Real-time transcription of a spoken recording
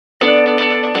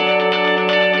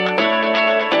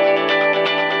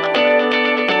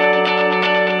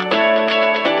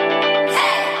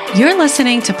You're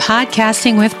listening to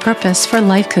Podcasting with Purpose for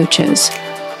Life Coaches.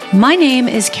 My name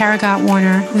is Kara Gott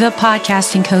Warner, the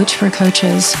podcasting coach for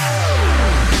coaches.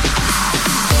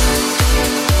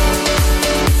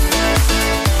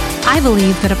 I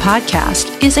believe that a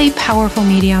podcast is a powerful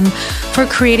medium for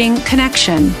creating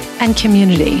connection and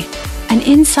community. And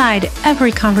inside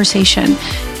every conversation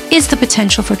is the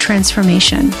potential for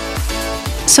transformation.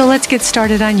 So let's get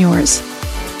started on yours.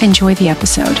 Enjoy the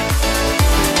episode.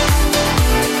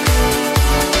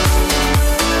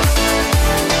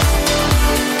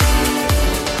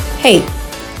 Hey,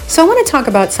 so I want to talk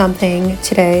about something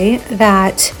today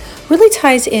that really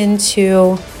ties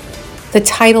into the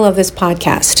title of this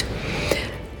podcast.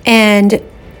 And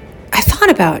I thought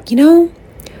about,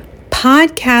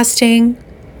 podcasting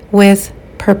with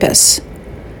purpose.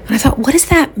 And I thought, what does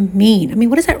that mean? I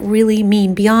mean, what does that really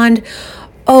mean beyond,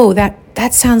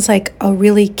 that sounds like a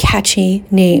really catchy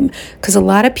name? Because a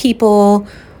lot of people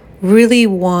really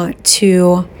want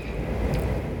to,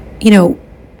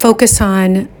 focus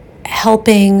on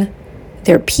helping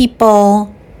their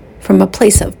people from a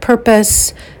place of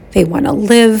purpose. They want to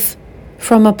live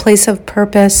from a place of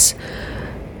purpose,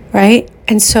 right?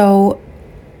 And so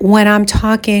when I'm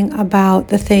talking about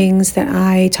the things that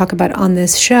I talk about on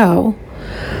this show,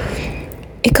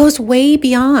 it goes way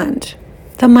beyond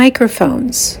the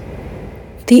microphones,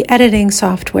 the editing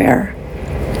software,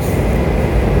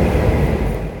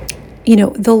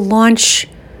 the launch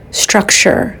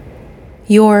structure,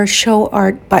 your show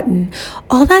art button,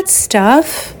 all that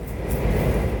stuff.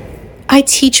 I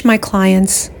teach my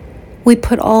clients. We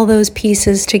put all those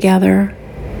pieces together.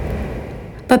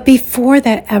 But before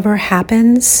that ever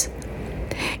happens,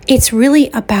 it's really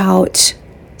about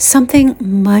something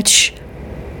much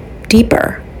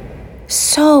deeper,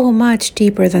 so much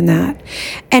deeper than that.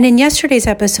 And in yesterday's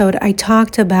episode, I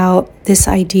talked about this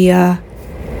idea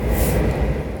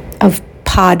of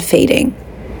pod fading,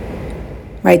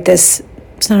 right?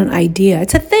 It's not an idea.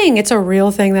 It's a thing. It's a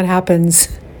real thing that happens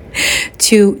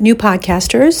to new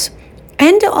podcasters.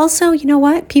 And also,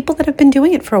 people that have been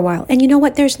doing it for a while. And you know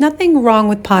what? There's nothing wrong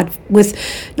with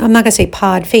I'm not going to say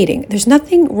pod fading. There's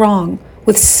nothing wrong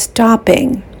with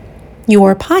stopping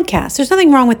your podcast. There's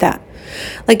nothing wrong with that.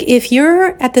 Like if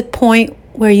you're at the point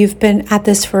where you've been at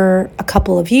this for a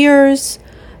couple of years,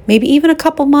 maybe even a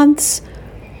couple months,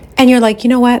 and you're like,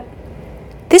 you know what?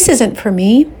 This isn't for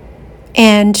me.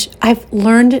 And I've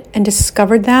learned and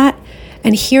discovered that.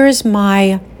 And here's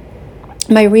my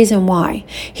reason why.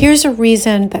 Here's a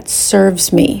reason that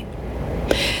serves me.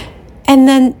 And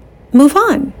then move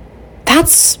on.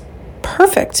 That's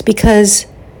perfect because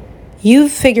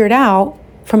you've figured out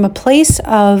from a place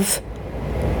of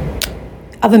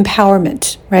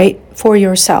empowerment, right, for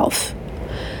yourself,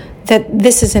 that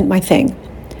this isn't my thing.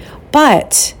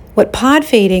 But what pod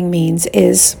fading means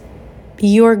is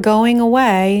you're going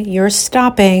away, you're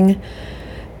stopping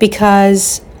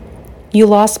because you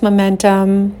lost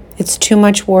momentum. It's too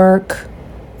much work.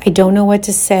 I don't know what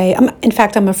to say.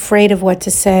 I'm afraid of what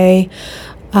to say.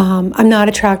 I'm not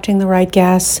attracting the right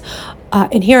guests.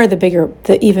 And here are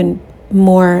the even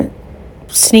more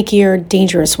sneakier,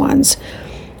 dangerous ones.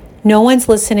 No one's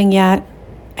listening yet.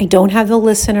 I don't have the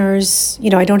listeners.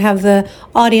 I don't have the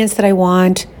audience that I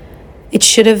want. It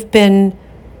should have been,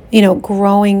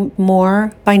 growing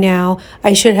more by now.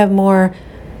 I should have more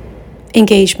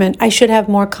engagement. I should have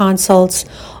more consults.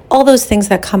 All those things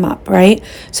that come up, right?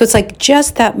 So it's like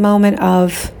just that moment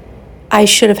of, I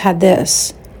should have had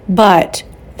this, but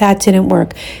that didn't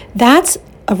work. That's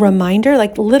a reminder,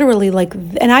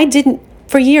 and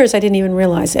for years, I didn't even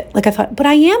realize it. Like I thought, but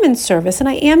I am in service and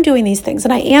I am doing these things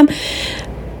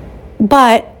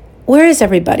but where is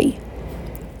everybody?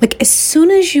 Like as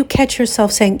soon as you catch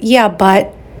yourself saying, yeah,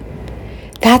 but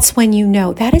that's when you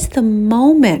know. That is the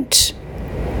moment,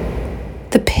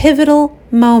 the pivotal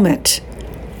moment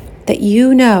that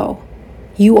you know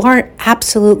you are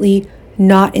absolutely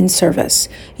not in service.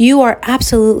 You are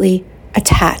absolutely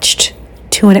attached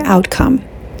to an outcome.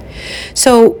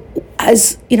 So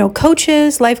as,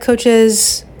 coaches, life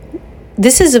coaches,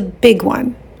 this is a big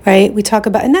one, right? We talk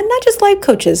about, and then not just life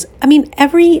coaches. I mean,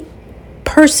 every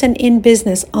person in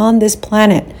business on this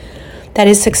planet that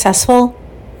is successful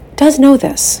does know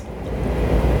this.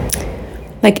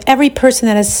 Like every person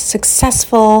that is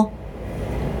successful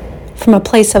from a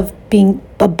place of being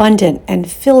abundant and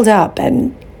filled up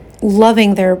and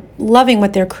loving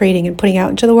what they're creating and putting out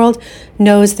into the world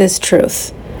knows this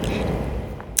truth.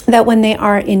 That when they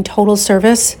are in total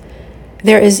service,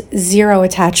 there is zero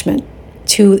attachment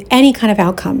to any kind of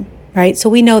outcome, right? So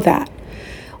we know that.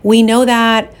 We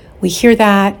hear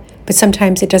that, but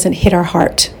sometimes it doesn't hit our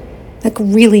heart. Like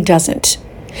really doesn't.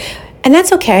 And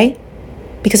that's okay,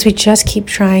 because we just keep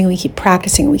trying, we keep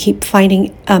practicing, we keep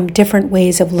finding different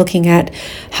ways of looking at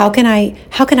how can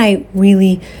I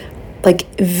really like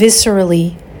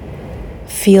viscerally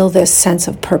feel this sense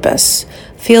of purpose,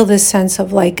 feel this sense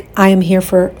of like I am here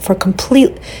for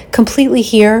completely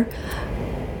here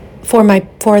for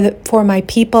my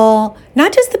people,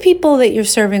 not just the people that you're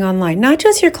serving online, not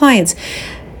just your clients.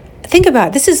 Think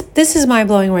about it. This is mind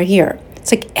blowing right here.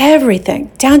 It's like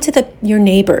everything down to your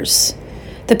neighbors,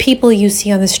 the people you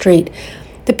see on the street,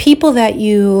 the people that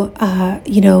you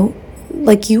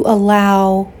like you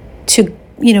allow to,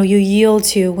 you yield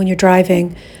to when you're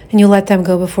driving, and you let them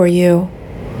go before you.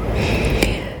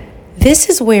 This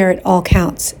is where it all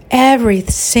counts. Every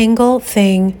single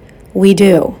thing we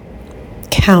do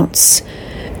counts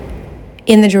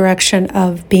in the direction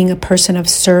of being a person of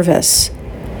service.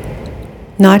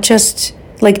 Not just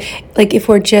like if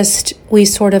we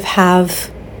sort of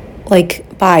have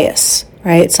like bias,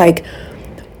 right? It's like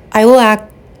I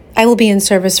will be in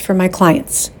service for my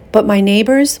clients, but my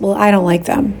neighbors, well, I don't like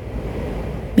them.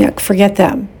 Yeah, forget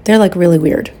them. They're like really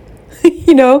weird.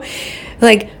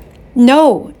 Like,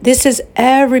 no, this is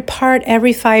every part,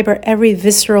 every fiber, every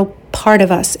visceral part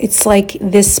of us. It's like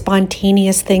this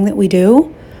spontaneous thing that we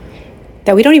do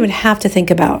that we don't even have to think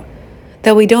about,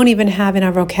 that we don't even have in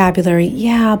our vocabulary.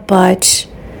 Yeah, but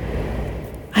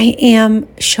I am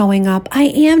showing up. I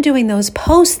am doing those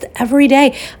posts every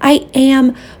day. I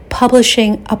am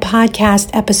publishing a podcast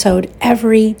episode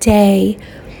every day,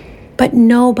 but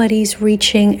nobody's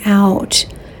reaching out,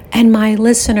 and my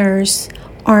listeners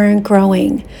aren't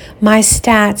growing. My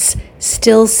stats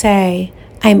still say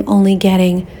I'm only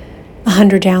getting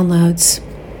 100 downloads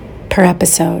per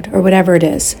episode or whatever it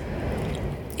is.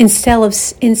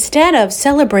 Instead of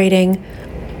celebrating,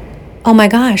 oh my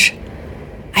gosh,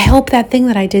 I hope that thing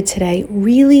that I did today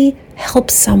really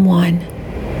helps someone.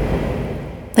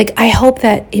 Like, I hope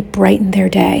that it brightened their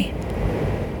day.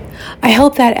 I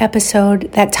hope that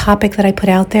episode, that topic that I put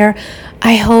out there,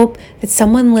 I hope that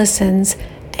someone listens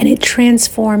and it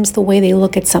transforms the way they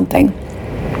look at something.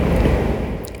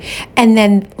 And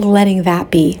then letting that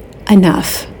be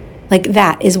enough. Like,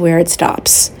 that is where it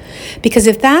stops. Because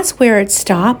if that's where it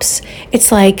stops,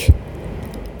 it's like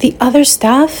the other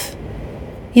stuff,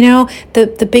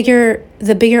 the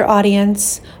bigger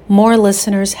audience, more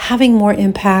listeners, having more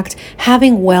impact,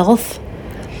 having wealth,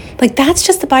 like that's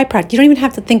just the byproduct. You don't even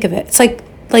have to think of it. It's like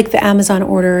the Amazon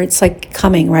order, it's like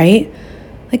coming, right?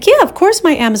 Like, yeah, of course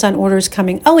my Amazon order is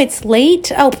coming. Oh, it's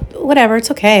late? Oh, whatever,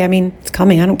 it's okay. I mean, it's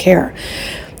coming, I don't care.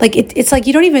 Like it's like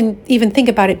you don't even think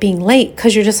about it being late,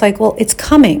 because you're just like, well, it's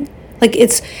coming. Like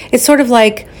it's sort of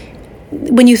like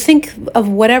when you think of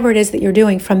whatever it is that you're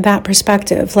doing from that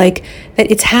perspective, like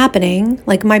that it's happening,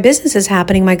 like my business is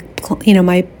happening, my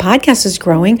podcast is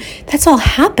growing, that's all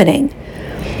happening.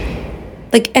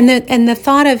 Like, and the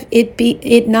thought of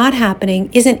it not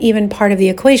happening isn't even part of the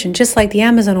equation, just like the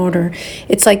Amazon order.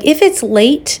 It's like, if it's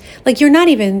late, like you're not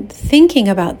even thinking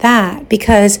about that,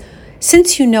 because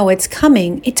since it's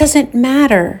coming, it doesn't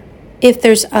matter if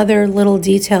there's other little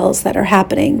details that are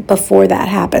happening before that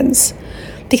happens,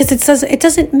 because it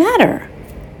doesn't matter.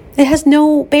 It has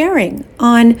no bearing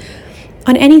on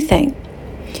anything.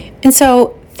 And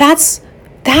so that's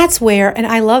where, and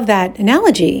I love that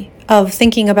analogy of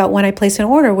thinking about when I place an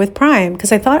order with Prime,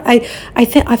 because I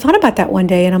thought about that one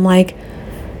day, and I'm like,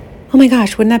 oh my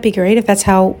gosh, wouldn't that be great if that's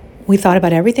how we thought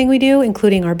about everything we do,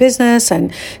 including our business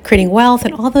and creating wealth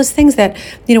and all those things that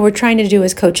we're trying to do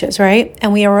as coaches, right?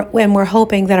 And we're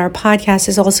hoping that our podcast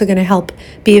is also going to help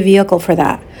be a vehicle for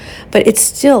that. But it's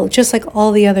still just like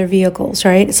all the other vehicles,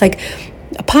 right? It's like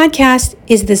a podcast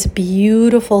is this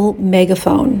beautiful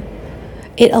megaphone.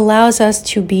 It allows us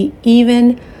to be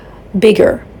even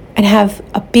bigger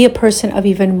and be a person of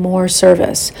even more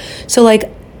service. So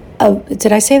like,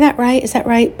 did I say that right? Is that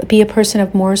right? Be a person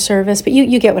of more service. But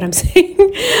you get what I'm saying.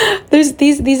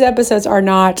 These episodes are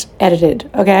not edited.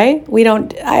 Okay,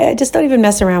 I just don't even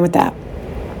mess around with that.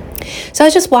 So I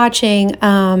was just watching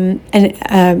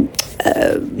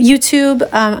YouTube.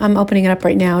 I'm opening it up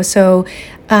right now. So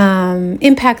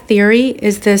Impact Theory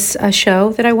is this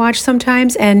show that I watch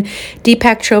sometimes, and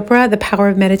Deepak Chopra, The Power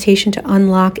of Meditation to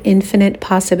Unlock Infinite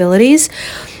Possibilities.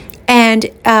 And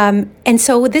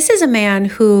so this is a man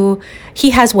who,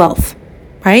 he has wealth,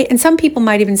 right? And some people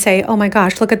might even say, oh my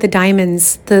gosh, look at the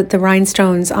diamonds, the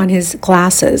rhinestones on his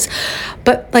glasses.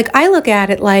 But like, I look at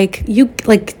it like, you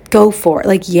like go for it.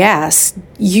 Like, yes,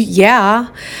 yeah.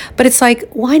 But it's like,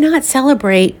 why not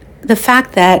celebrate the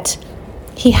fact that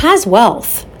he has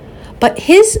wealth, but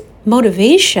his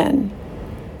motivation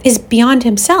is beyond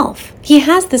himself. He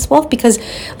has this wealth because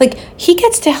like he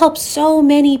gets to help so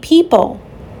many people.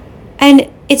 And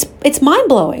it's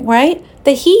mind-blowing, right?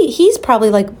 That he's probably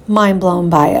like mind-blown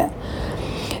by it.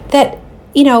 That,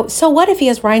 so what if he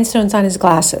has rhinestones on his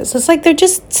glasses? It's like they're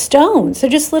just stones. They're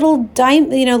just little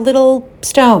little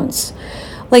stones.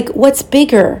 Like what's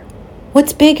bigger?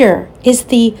 What's bigger is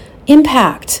the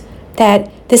impact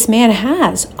that this man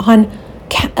has on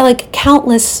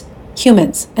countless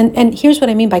humans. And here's what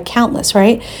I mean by countless,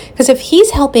 right? Because if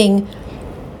he's helping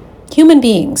human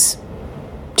beings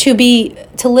to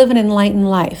live an enlightened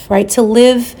life, right? To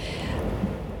live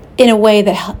in a way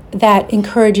that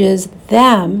encourages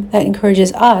them, that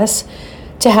encourages us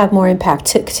to have more impact,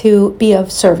 to be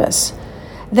of service.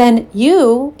 Then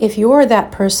if you're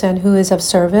that person who is of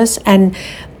service and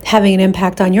having an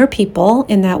impact on your people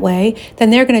in that way,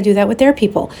 then they're going to do that with their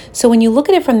people. So when you look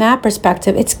at it from that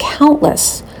perspective, it's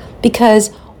countless. Because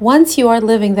once you are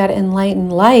living that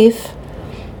enlightened life,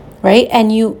 right?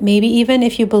 And you maybe even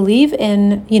if you believe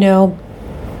in,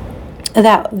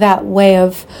 that way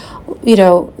of,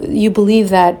 you believe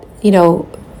that,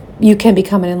 you can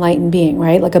become an enlightened being,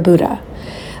 right? Like a Buddha.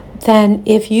 Then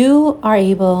if you are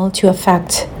able to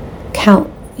affect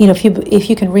if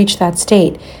you can reach that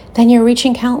state, then you're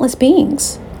reaching countless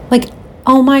beings. Like,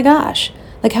 oh my gosh,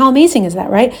 like how amazing is that,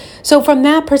 right? So from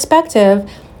that perspective,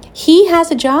 he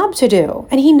has a job to do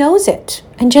and he knows it.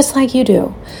 And just like you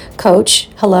do, coach,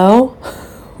 hello,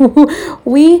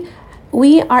 we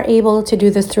are able to do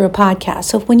this through a podcast.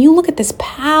 So when you look at this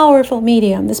powerful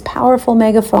medium, this powerful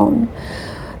megaphone,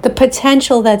 the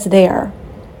potential that's there,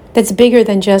 that's bigger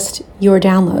than just your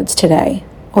downloads today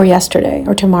or yesterday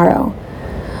or tomorrow.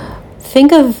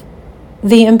 Think of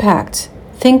the impact.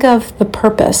 Think of the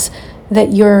purpose that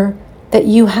you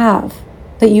have,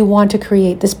 that you want to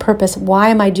create, this purpose. Why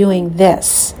am I doing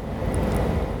this?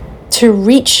 To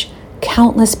reach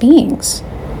countless beings.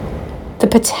 The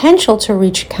potential to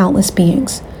reach countless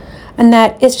beings. And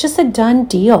that it's just a done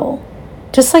deal.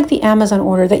 Just like the Amazon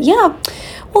order that,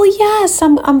 yes,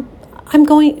 I'm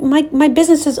going, my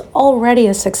business is already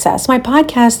a success. My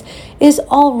podcast is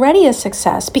already a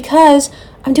success because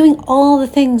I'm doing all the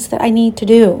things that I need to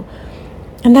do.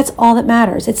 And that's all that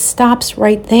matters. It stops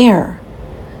right there.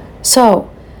 So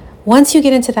once you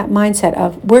get into that mindset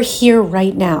of we're here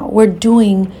right now, we're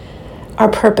doing our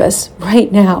purpose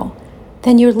right now,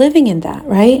 then you're living in that,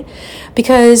 right?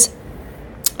 Because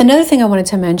another thing I wanted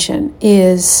to mention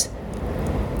is,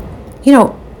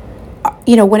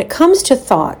 when it comes to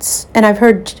thoughts, and I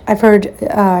heard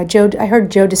Joe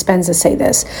Dispenza say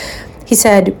this. He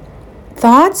said,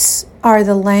 thoughts are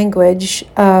the language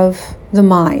of the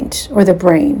mind or the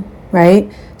brain,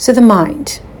 right? So the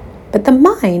mind. But the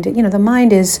mind, the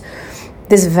mind is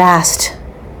this vast,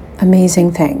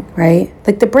 amazing thing, right?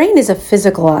 Like the brain is a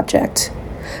physical object,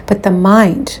 but the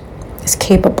mind is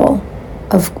capable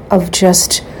of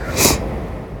just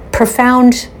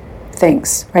profound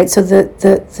things, right? So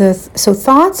so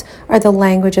thoughts are the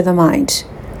language of the mind.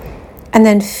 And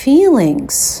then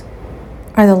feelings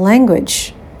are the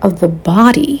language of the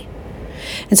body.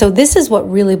 And so this is what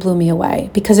really blew me away,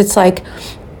 because it's like,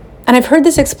 and I've heard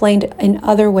this explained in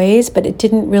other ways, but it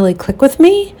didn't really click with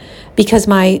me because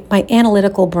my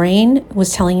analytical brain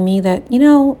was telling me that,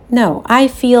 no, I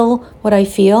feel what I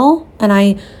feel and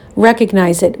I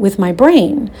recognize it with my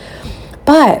brain.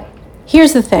 But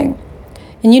here's the thing,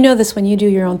 and you know this when you do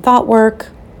your own thought work,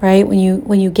 right? When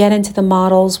you get into the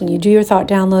models, when you do your thought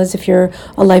downloads, if you're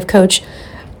a life coach,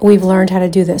 we've learned how to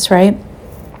do this, right?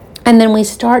 And then we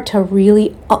start to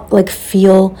really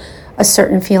feel a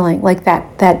certain feeling, like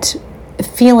that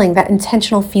feeling, that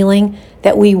intentional feeling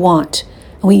that we want.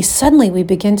 And we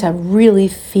begin to really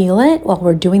feel it while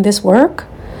we're doing this work.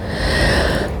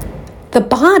 The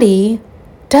body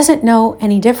doesn't know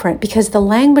any different because the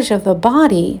language of the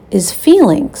body is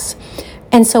feelings.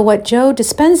 And so what Joe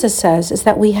Dispenza says is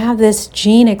that we have this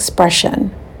gene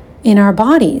expression in our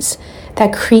bodies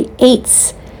that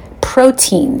creates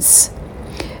proteins,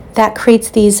 that creates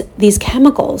these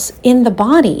chemicals in the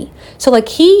body. So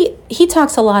he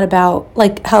talks a lot about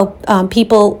how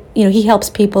people, he helps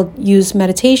people use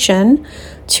meditation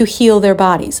to heal their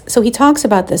bodies. So he talks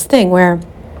about this thing where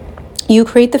you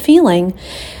create the feeling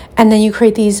and then you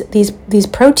create these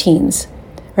proteins,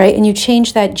 right? And you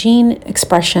change that gene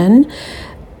expression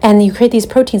and you create these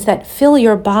proteins that fill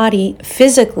your body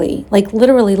physically,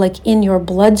 literally in your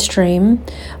bloodstream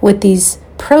with these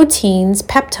proteins,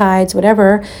 peptides,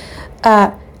 whatever,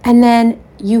 and then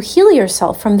you heal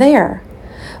yourself from there.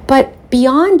 But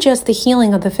beyond just the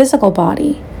healing of the physical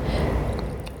body,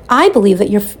 I believe that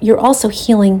you're also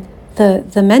healing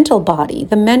the mental body,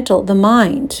 the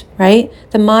mind, right?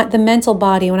 The mental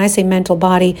body. When I say mental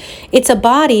body, it's a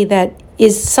body that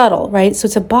is subtle, right? So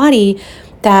it's a body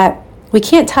that we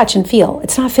can't touch and feel.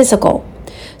 It's not physical.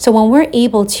 So when we're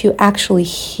able to actually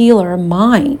heal our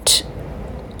mind,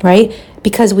 right?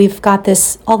 Because we've got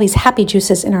all these happy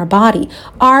juices in our body.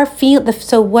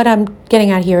 So what I'm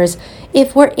getting at here is,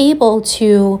 if we're able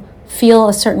to feel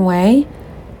a certain way,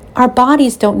 our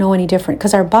bodies don't know any different,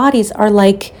 because our bodies are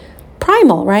like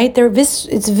primal, right?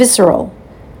 It's visceral,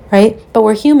 right? But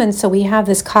we're humans, so we have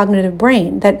this cognitive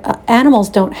brain that animals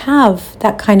don't have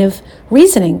that kind of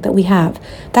reasoning that we have.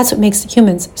 That's what makes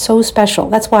humans so special.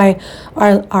 That's why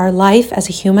our life as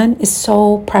a human is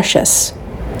so precious.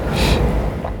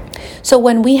 So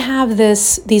when we have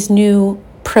these new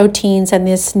proteins and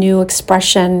this new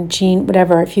expression, gene,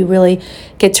 whatever, if you really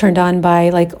get turned on by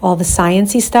like all the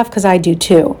sciencey stuff, because I do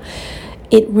too,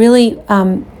 it really,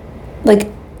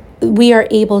 we are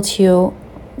able to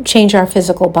change our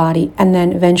physical body, and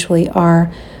then eventually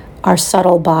our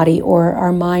subtle body, or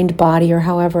our mind body, or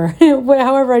however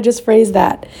I just phrased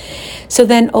that. So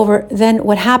then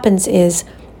what happens is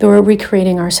that we're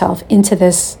recreating ourselves into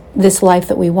this life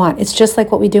that we want. It's just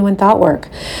like what we do in thought work.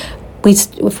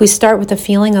 If we start with a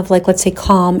feeling of, like, let's say,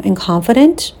 calm and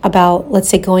confident about, let's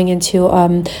say, going into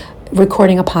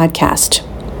recording a podcast,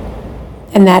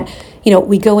 and that,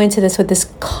 we go into this with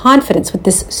this confidence, with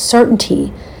this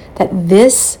certainty that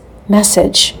this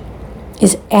message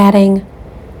is adding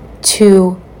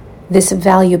to this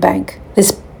value bank,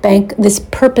 this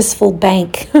purposeful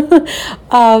bank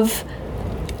of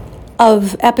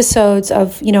episodes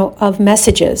of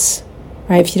messages,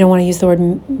 right? If you don't want to use the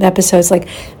word episodes, like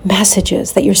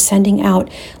messages that you're sending out.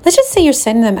 Let's just say you're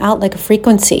sending them out like a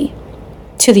frequency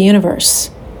to the universe,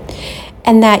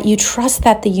 and that you trust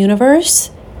that the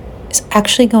universe is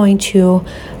actually going to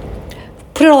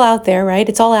put it all out there, right?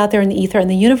 It's all out there in the ether, and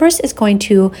the universe is going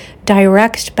to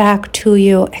direct back to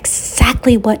you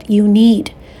exactly what you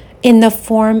need, in the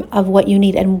form of what you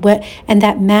need, and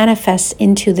that manifests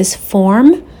into this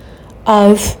form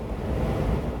of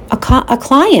a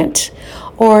client,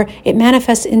 or it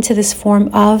manifests into this form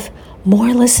of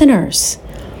more listeners,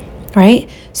 right?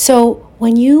 So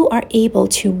when you are able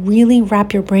to really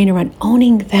wrap your brain around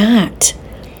owning that,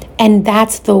 and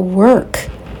that's the work,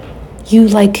 you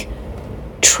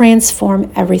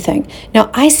transform everything.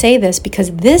 Now, I say this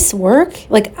because this work,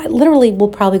 I literally will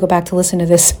probably go back to listen to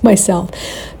this myself,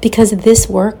 because this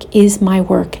work is my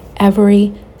work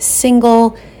every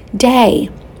single day.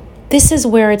 This is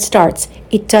where it starts.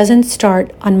 It doesn't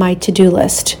start on my to-do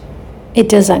list. It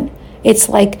doesn't. It's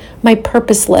like my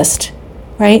purpose list,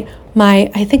 right?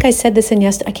 I think I said this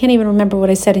I can't even remember what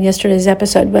I said in yesterday's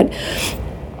episode, but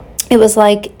it was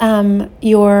like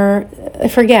I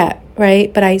forget,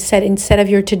 right? But I said, instead of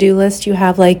your to-do list, you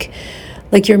have like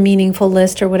your meaningful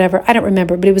list or whatever. I don't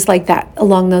remember, but it was like that,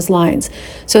 along those lines.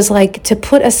 So it's like to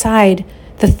put aside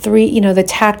the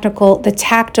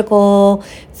tactical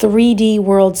 3D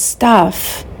world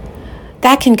stuff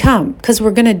that can come, because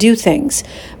we're going to do things,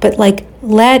 but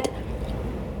let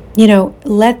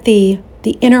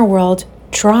the inner world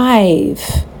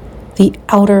drive the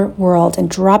outer world and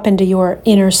drop into your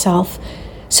inner self,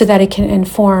 so that it can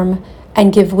inform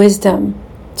and give wisdom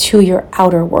to your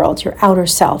outer world, your outer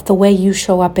self, the way you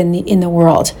show up in the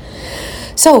world.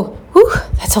 So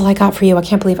that's all I got for you. I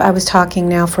can't believe I was talking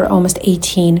now for almost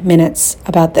 18 minutes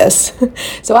about this.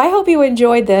 So I hope you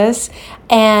enjoyed this,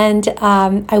 and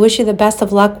I wish you the best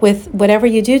of luck with whatever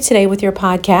you do today with your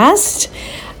podcast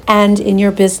and in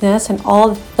your business, and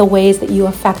all the ways that you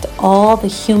affect all the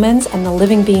humans and the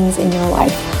living beings in your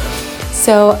life.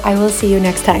 So I will see you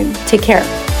next time. Take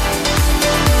care.